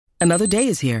Another day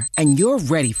is here, and you're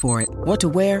ready for it. What to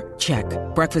wear? Check.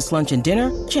 Breakfast, lunch, and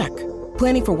dinner? Check.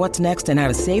 Planning for what's next and how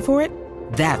to save for it?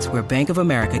 That's where Bank of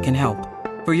America can help.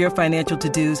 For your financial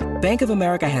to-dos, Bank of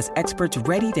America has experts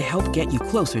ready to help get you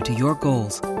closer to your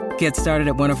goals. Get started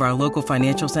at one of our local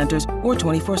financial centers or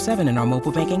 24/7 in our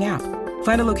mobile banking app.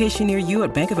 Find a location near you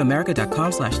at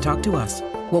bankofamerica.com/talktous.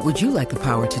 What would you like the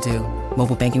power to do?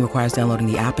 Mobile banking requires downloading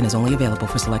the app and is only available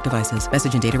for select devices.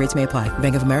 Message and data rates may apply.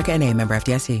 Bank of America N.A., member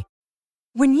FDIC.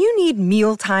 When you need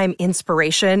mealtime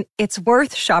inspiration, it's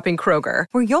worth shopping Kroger,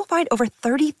 where you'll find over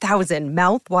 30,000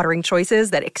 mouth-watering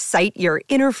choices that excite your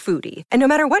inner foodie. And no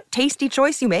matter what tasty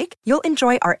choice you make, you'll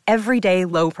enjoy our everyday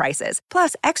low prices,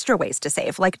 plus extra ways to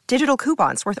save, like digital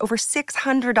coupons worth over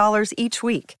 $600 each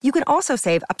week. You can also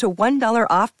save up to $1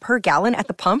 off per gallon at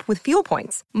the pump with fuel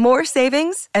points. More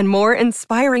savings and more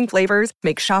inspiring flavors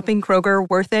make shopping Kroger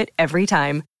worth it every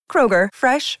time. Kroger,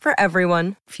 fresh for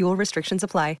everyone. Fuel restrictions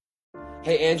apply.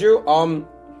 Hey, Andrew,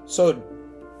 so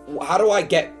how do I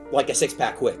get, like, a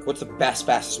six-pack quick? What's the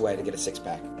fastest way to get a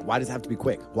six-pack? Why does it have to be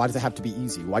quick? Why does it have to be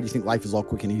easy? Why do you think life is all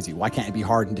quick and easy? Why can't it be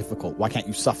hard and difficult? Why can't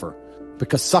you suffer?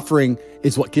 Because suffering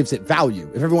is what gives it value.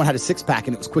 If everyone had a six-pack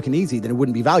and it was quick and easy, then it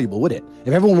wouldn't be valuable, would it?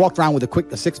 If everyone walked around with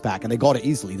a six-pack and they got it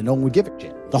easily, then no one would give a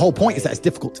shit. The whole point is that it's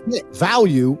difficult to get.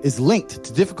 Value is linked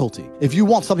to difficulty. If you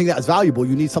want something that is valuable,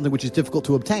 you need something which is difficult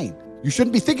to obtain. You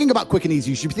shouldn't be thinking about quick and easy.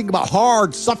 You should be thinking about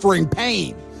hard, suffering,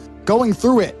 pain, going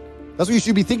through it. That's what you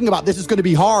should be thinking about. This is going to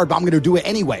be hard, but I'm going to do it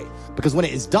anyway. Because when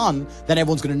it is done, then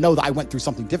everyone's going to know that I went through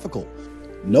something difficult.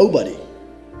 Nobody,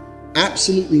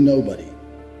 absolutely nobody,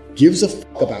 gives a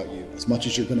fuck about you as much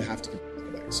as you're going to have to give a fuck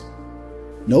about yourself.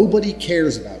 Nobody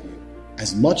cares about you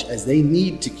as much as they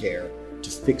need to care to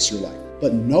fix your life.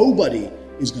 But nobody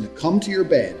is going to come to your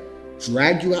bed,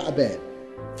 drag you out of bed,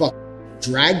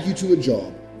 drag you to a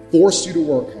job, force you to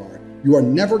work hard. You are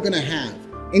never going to have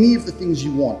any of the things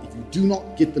you want if you do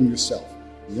not get them yourself.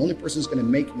 The only person who's going to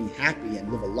make me happy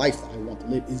and live a life that I want to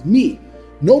live is me.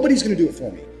 Nobody's going to do it for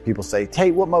me. People say,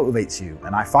 Tate, what motivates you?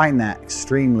 And I find that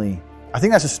I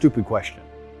think that's a stupid question.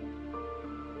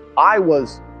 I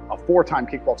was a 4-time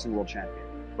kickboxing world champion.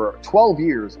 For 12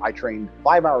 years, I trained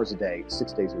 5 hours a day,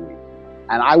 6 days a week.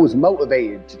 And I was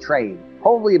motivated to train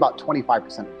probably about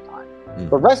 25% of the time.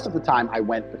 The rest of the time I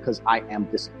went because I am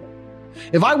disciplined.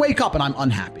 If I wake up and I'm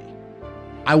unhappy,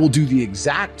 I will do the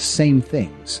exact same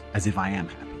things as if I am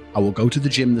happy. I will go to the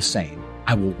gym the same.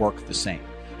 I will work the same.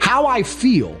 How I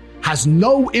feel has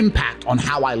no impact on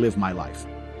how I live my life.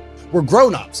 We're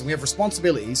grown-ups and we have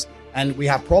responsibilities and we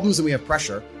have problems and we have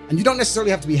pressure, and you don't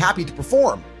necessarily have to be happy to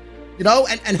perform,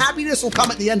 and happiness will come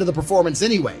at the end of the performance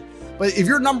anyway. But if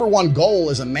your number one goal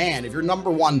as a man, if your number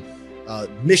one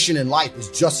mission in life is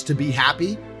just to be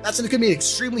happy, that's going to be an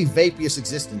extremely vaporous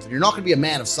existence, and you're not going to be a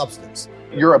man of substance.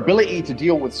 Your ability to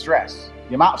deal with stress,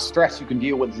 the amount of stress you can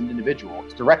deal with as an individual,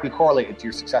 is directly correlated to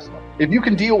your success level. If you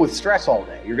can deal with stress all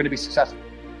day, you're going to be successful.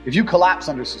 If you collapse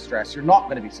under stress, you're not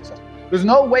going to be successful. There's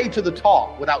no way to the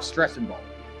top without stress involved.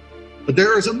 But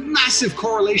there is a massive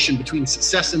correlation between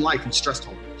success in life and stress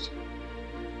tolerance.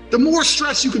 The more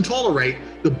stress you can tolerate,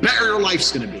 the better your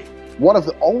life's going to be. One of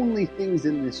the only things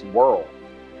in this world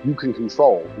you can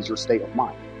control is your state of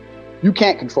mind. You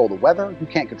can't control the weather. You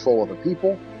can't control other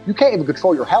people. You can't even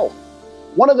control your health.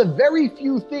 One of the very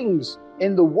few things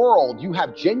in the world you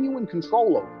have genuine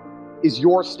control over is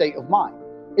your state of mind.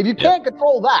 If you can't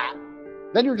control that,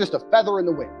 then you're just a feather in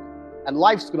the wind, and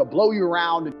life's going to blow you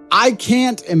around. I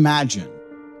can't imagine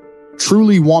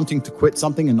truly wanting to quit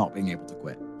something and not being able to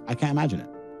quit. I can't imagine it.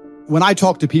 When I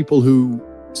talk to people who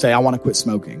say, I want to quit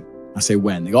smoking, I say,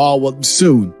 when? They go, oh, well,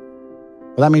 soon.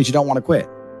 Well, that means you don't want to quit.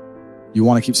 You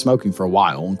want to keep smoking for a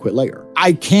while and quit later.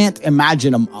 I can't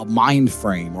imagine a mind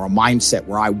frame or a mindset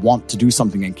where I want to do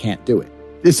something and can't do it.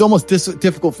 It's almost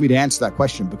difficult for me to answer that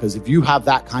question, because if you have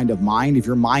that kind of mind, if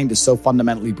your mind is so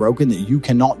fundamentally broken that you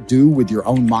cannot do with your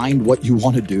own mind what you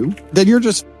want to do, then you're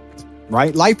just,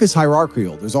 right? Life is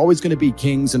hierarchical. There's always going to be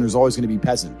kings and there's always going to be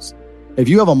peasants. If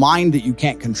you have a mind that you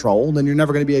can't control, then you're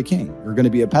never going to be a king. You're going to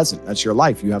be a peasant. That's your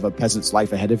life. You have a peasant's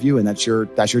life ahead of you, and that's your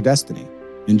destiny.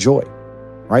 Enjoy,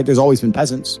 right? There's always been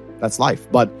peasants. That's life.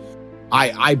 But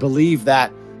I believe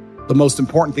that the most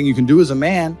important thing you can do as a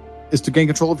man is to gain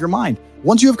control of your mind.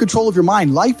 Once you have control of your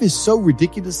mind, life is so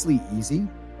ridiculously easy.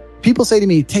 People say to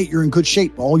me, Tate, you're in good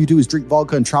shape. All you do is drink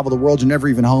vodka and travel the world. You're never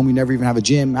even home. You never even have a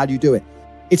gym. How do you do it?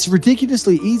 It's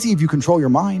ridiculously easy if you control your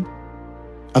mind.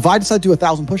 If I decide to do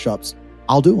 1,000 push-ups,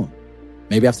 I'll do them.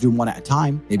 Maybe I have to do them one at a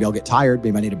time. Maybe I'll get tired.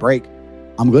 Maybe I need a break.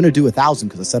 I'm going to do 1,000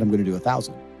 because I said I'm going to do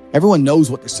 1,000. Everyone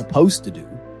knows what they're supposed to do.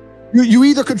 You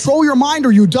either control your mind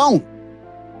or you don't.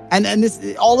 And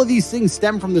all of these things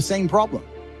stem from the same problem.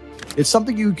 It's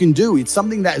something you can do. It's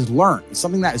something that is learned. It's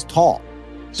something that is taught.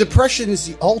 Depression is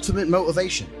the ultimate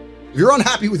motivation. If you're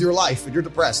unhappy with your life and you're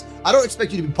depressed, I don't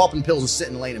expect you to be popping pills and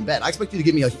sitting laying in bed. I expect you to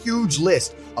give me a huge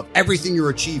list of everything you're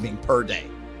achieving per day.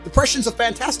 Depression's a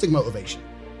fantastic motivation,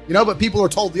 but people are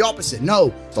told the opposite.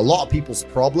 No, a lot of people's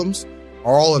problems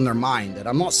are all in their mind. And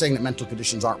I'm not saying that mental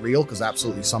conditions aren't real, because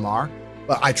absolutely some are.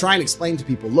 But I try and explain to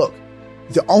people, look,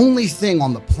 the only thing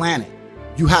on the planet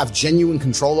you have genuine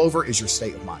control over is your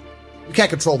state of mind. You can't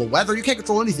control the weather. You can't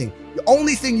control anything. The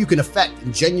only thing you can affect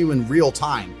in genuine real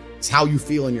time is how you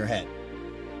feel in your head.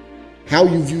 How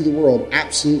you view the world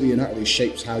absolutely and utterly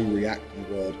shapes how you react in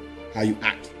the world, how you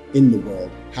act in the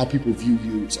world, how people view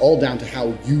you. It's all down to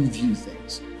how you view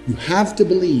things. You have to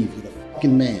believe you're the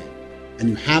fucking man, and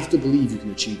you have to believe you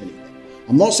can achieve anything.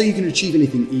 I'm not saying you can achieve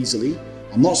anything easily.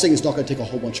 I'm not saying it's not going to take a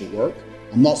whole bunch of work.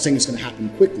 I'm not saying it's going to happen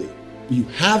quickly. But you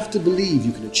have to believe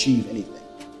you can achieve anything.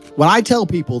 When I tell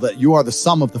people that you are the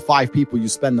sum of the 5 people you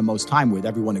spend the most time with,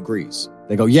 everyone agrees.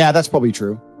 They go, yeah, that's probably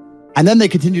true. And then they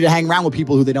continue to hang around with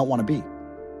people who they don't want to be.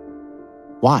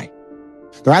 Why?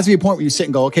 There has to be a point where you sit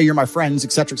and go, okay, you're my friends,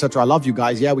 et cetera, et cetera. I love you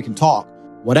guys. Yeah, we can talk,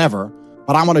 whatever.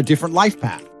 But I'm on a different life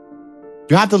path.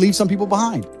 You have to leave some people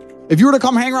behind. If you were to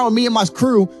come hang around with me and my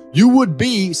crew, you would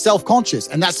be self-conscious.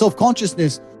 And that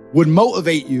self-consciousness would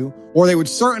motivate you, or they would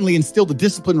certainly instill the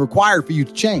discipline required for you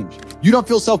to change. You don't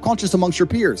feel self-conscious amongst your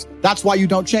peers. That's why you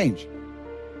don't change.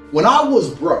 When I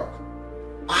was broke,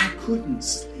 I couldn't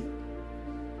sleep.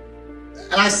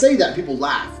 And I say that, people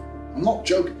laugh. I'm not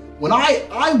joking. When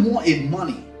I wanted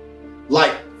money,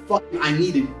 like fucking I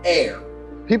needed air.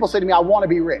 People say to me, I want to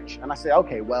be rich. And I say,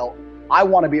 okay, well, I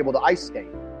want to be able to ice skate.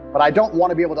 But I don't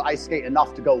want to be able to ice skate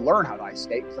enough to go learn how to ice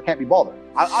skate, because I can't be bothered.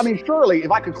 I mean, surely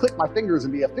if I could click my fingers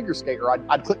and be a figure skater,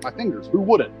 I'd click my fingers. Who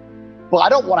wouldn't? But I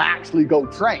don't want to actually go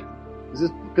train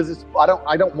because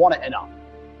I don't want it enough.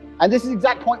 And this is the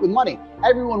exact point with money.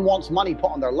 Everyone wants money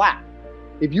put on their lap.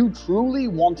 If you truly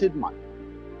wanted money,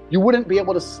 you wouldn't be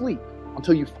able to sleep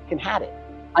until you fucking had it.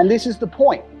 And this is the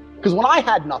point. Because when I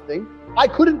had nothing, I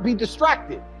couldn't be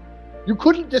distracted. You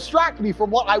couldn't distract me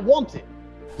from what I wanted.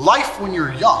 Life when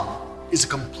you're young is a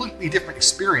completely different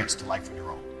experience to life when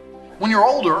you're old. When you're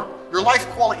older, your life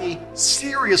quality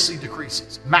seriously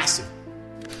decreases, massively.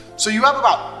 So you have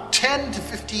about 10 to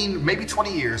 15, maybe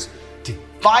 20 years to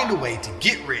find a way to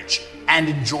get rich and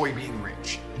enjoy being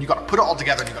rich. And you got to put it all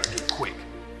together and you got to do it quick.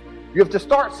 You have to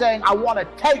start saying, I want to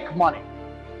take money.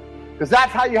 Because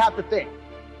that's how you have to think.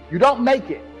 You don't make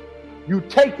it, you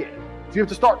take it. So you have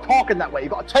to start talking that way. You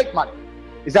got to take money.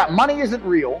 Is that money isn't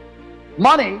real.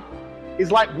 Money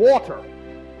is like water.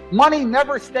 Money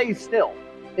never stays still.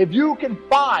 If you can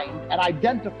find and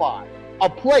identify a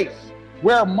place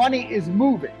where money is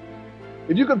moving,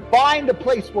 if you can find a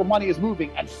place where money is moving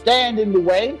and stand in the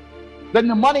way, then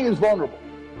the money is vulnerable.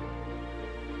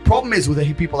 Problem is with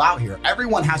the people out here,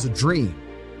 everyone has a dream,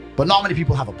 but not many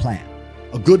people have a plan.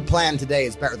 A good plan today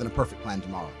is better than a perfect plan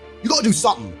tomorrow. You got to do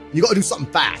something. You got to do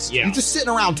something fast. Yeah. You're just sitting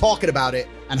around talking about it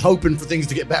and hoping for things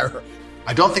to get better.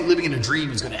 I don't think living in a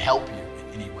dream is going to help you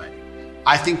in any way.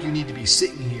 I think you need to be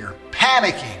sitting here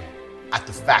panicking at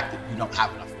the fact that you don't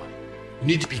have enough money. You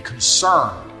need to be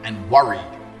concerned and worried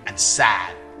and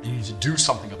sad. And you need to do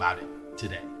something about it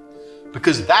today.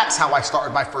 Because that's how I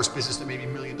started my first business that made me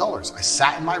 $1 million. I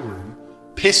sat in my room,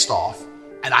 pissed off,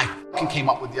 and I fucking came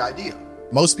up with the idea.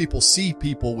 Most people see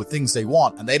people with things they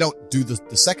want and they don't do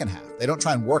the second half. They don't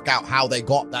try and work out how they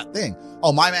got that thing.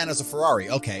 Oh, my man has a Ferrari.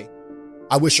 Okay.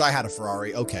 I wish I had a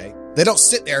Ferrari. Okay. They don't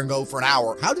sit there and go for an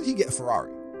hour. How did he get a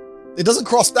Ferrari? It doesn't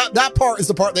cross that part is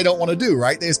the part they don't want to do,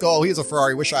 right? They just go, oh, he has a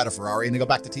Ferrari. Wish I had a Ferrari. And they go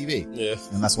back to TV. Yeah.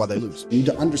 And that's why they lose. You need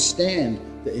to understand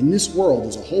that in this world,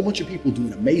 there's a whole bunch of people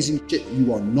doing amazing shit that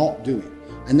you are not doing.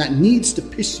 And that needs to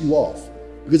piss you off.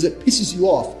 Because if it pisses you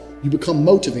off, you become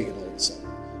motivated all of a sudden.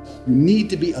 You need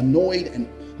to be annoyed. And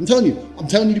I'm telling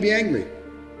you to be angry.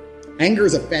 Anger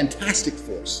is a fantastic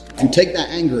force. You take that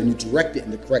anger and you direct it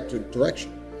in the correct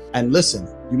direction. And listen,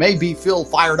 you may feel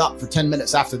fired up for 10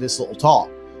 minutes after this little talk,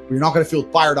 but you're not going to feel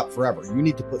fired up forever. You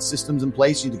need to put systems in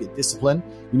place. You need to get discipline.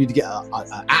 You need to get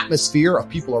an atmosphere of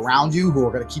people around you who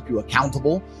are going to keep you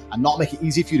accountable and not make it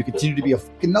easy for you to continue to be a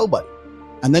fucking nobody.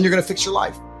 And then you're going to fix your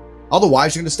life.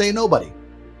 Otherwise, you're going to stay a nobody.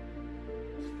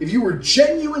 If you were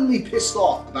genuinely pissed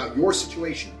off about your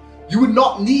situation, you would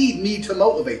not need me to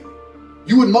motivate you.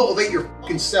 You would motivate your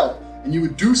fucking self and you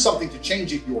would do something to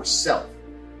change it yourself.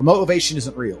 Motivation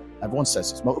isn't real. Everyone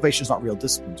says this. Motivation is not real.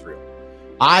 Discipline's real.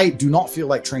 I do not feel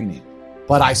like training,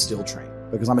 but I still train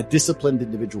because I'm a disciplined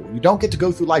individual. You don't get to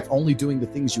go through life only doing the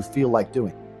things you feel like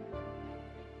doing.